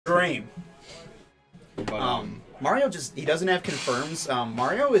Scream. But, Mario he doesn't have confirms.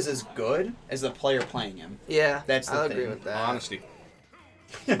 Mario is as good as the player playing him. Yeah, That's the I'll thing. agree with that. honesty.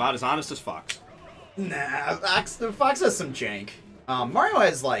 About as honest as Fox. Nah, Fox has some jank. Mario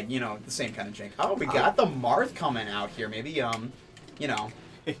has, like, you know, the same kind of jank. Oh, we got the Marth coming out here. Maybe, you know.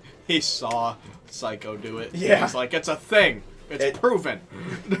 He saw Psycho do it. Yeah. He's like, it's a thing. It's proven.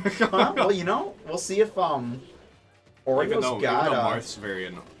 Well, you know, we'll see if, Oreo's even though got... Marth's a very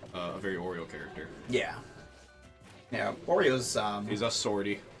Oreo character. Yeah. Yeah, Oreo's, He's a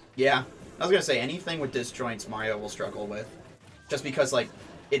sortie. Yeah. I was gonna say, anything with disjoints Mario will struggle with. Just because, like,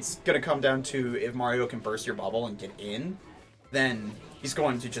 it's gonna come down to if Mario can burst your bubble and get in, then he's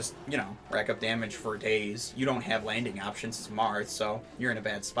going to just, you know, rack up damage for days. You don't have landing options as Marth, so you're in a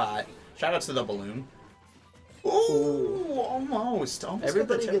bad spot. Shout out to the balloon. Ooh, almost.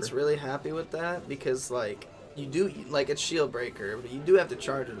 Everybody gets really happy with that because, like, you do, like, it's shield breaker, but you do have to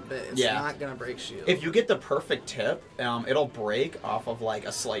charge it a bit. It's not gonna break shield. If you get the perfect tip, it'll break off of, like,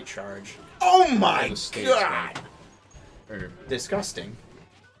 a slight charge. Oh my god! Disgusting.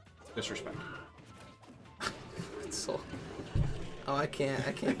 Disrespect. So, oh, I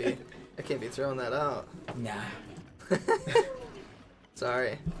can't be throwing that out. Nah.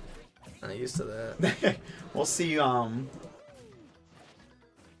 Sorry. Not used to that. We'll see, we're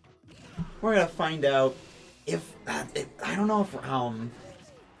gonna find out if I don't know if,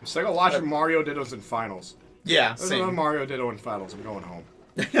 It's like watching Mario Dittos in finals. yeah, There's same. another Mario Ditto in finals. I'm going home.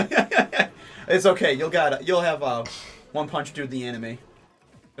 It's okay, you'll have, one punch do the enemy.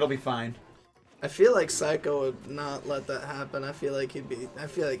 It'll be fine. I feel like Psycho would not let that happen. I feel like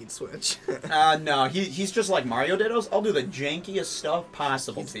he'd switch. No, he's just like Mario Dittos. I'll do the jankiest stuff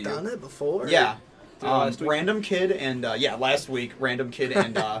possible to you. He's done it before? Yeah. Last week? RandomKid and, last week, RandomKid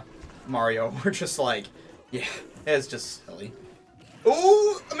and, Mario were just like, yeah, it's just silly.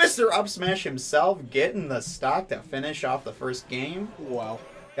 Ooh, Mr. Up Smash himself getting the stock to finish off the first game. Wow.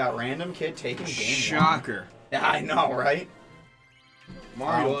 Got RandomKid taking game Shocker. 1. Yeah, I know, right?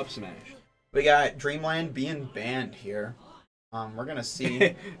 Mario up smash. We got Dreamland being banned here. We're gonna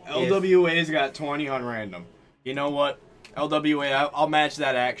see. LWA's got 20 on random. You know what? LWA, I'll match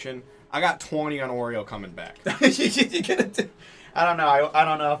that action. I got 20 on Oreo coming back. You gonna do... I don't know. I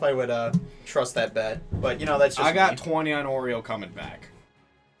don't know if I would trust that bet, but you know that's just. I got me. 20 on Oreo coming back.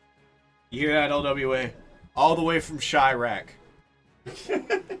 You hear that, LWA? All the way from Chirac.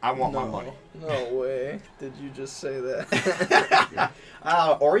 I want my money. No way. Did you just say that?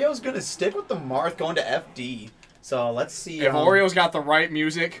 Oreo's gonna stick with the Marth going to FD. So let's see. If Oreo's got the right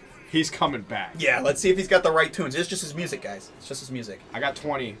music, he's coming back. Yeah, let's see if he's got the right tunes. It's just his music, guys. It's just his music. I got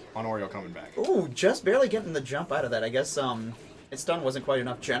 20 on Oreo coming back. Ooh, just barely getting the jump out of that. I guess its stun wasn't quite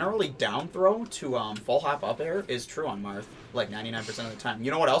enough. Generally, down throw to full hop up air is true on Marth, like 99% of the time.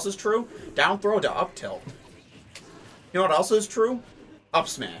 You know what else is true? Down throw to up tilt. You know what else is true? Up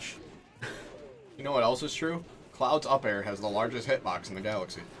smash. You know what else is true? Cloud's up air has the largest hitbox in the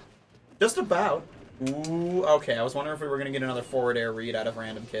galaxy. Just about. Ooh, okay. I was wondering if we were going to get another forward air read out of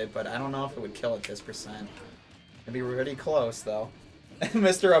RandomKid, but I don't know if it would kill at this percent. It'd be pretty close, though.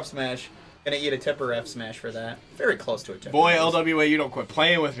 Mr. Up Smash. Gonna eat a tipper F smash for that. Very close to a tipper. Boy, LWA, you don't quit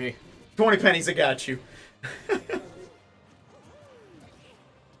playing with me. 20 pennies, I got you.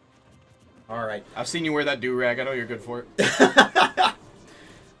 Alright. I've seen you wear that do-rag. I know you're good for it.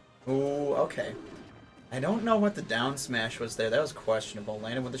 Ooh, okay. I don't know what the down smash was there. That was questionable.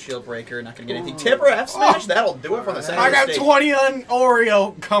 Landed with the shield breaker. Not gonna get anything. Tipper F smash? That'll do it from the center I of the got stage. 20 on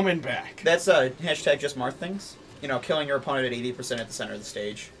Oreo coming back. That's hashtag just Marth things. You know, killing your opponent at 80% at the center of the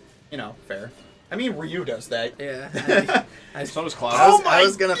stage. You know, fair. I mean, Ryu does that. Yeah. So does Cloud. I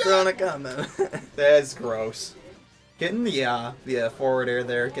was gonna throw in a comment. That's gross. Getting the forward air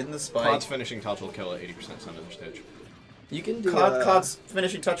there, getting the spike. Cloud's finishing touch will kill at 80% center of the stage. You can do Cloud's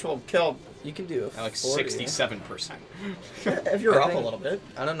finishing touch will kill. You can do a At like 40. 67%. If you're I up think- a little bit.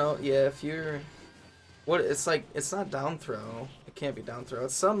 I don't know. Yeah, if you're, what it's like, it's not down throw. It can't be down throw.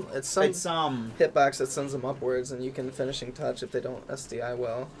 It's some It's hitbox that sends them upwards, and you can finishing touch if they don't SDI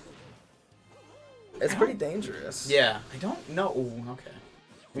well. It's pretty dangerous. Yeah, I don't know. Ooh, okay.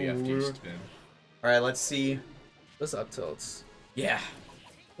 VFD spin. All right, let's see. Those up tilts. Yeah.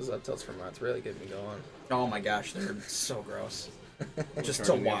 Those up tilts from Marth really get me going. Oh my gosh, they're so gross. Just to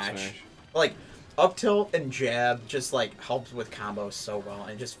Charging the up watch. smash. Like, up tilt and jab just like helps with combos so well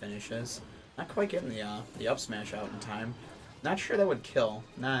and just finishes. Not quite getting the up smash out in time. Not sure that would kill.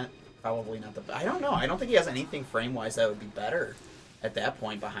 Probably not the. I don't know. I don't think he has anything frame wise that would be better at that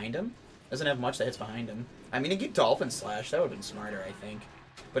point behind him. Doesn't have much that hits behind him. I mean, he could Dolphin Slash. That would have been smarter, I think.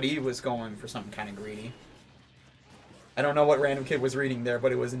 But he was going for something kind of greedy. I don't know what Random Kid was reading there,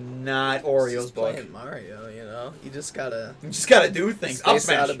 but it was not Oreo's Just book. playing Mario, you know. You just gotta do things. Up space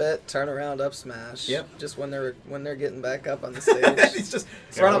smash. out a bit, turn around, up smash. Yep. Just when they're getting back up on the stage. He's just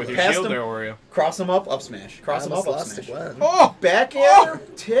Yeah, run up with your past shield him, there, Oreo. cross him up smash. Cross him up lost smash. to Gwen. Oh! Back Oh! air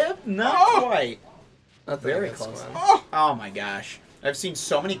tip, not Oh! quite. Not Very against close. Gwen. Oh! Oh my gosh, I've seen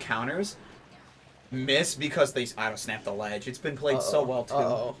so many counters miss because they auto snap the ledge. It's been played so well too.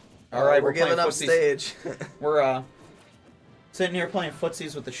 Uh-oh. All right, we're giving playing up footsies. stage. We're sitting here playing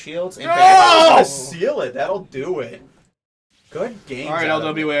footsies with the shields and No! back seal it. That'll do it. Good game. Alright,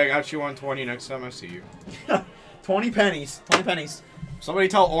 LWA, I got you on 20 next time I see you. 20 pennies. 20 pennies. Somebody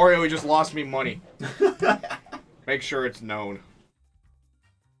tell Oreo he just lost me money. Make sure it's known.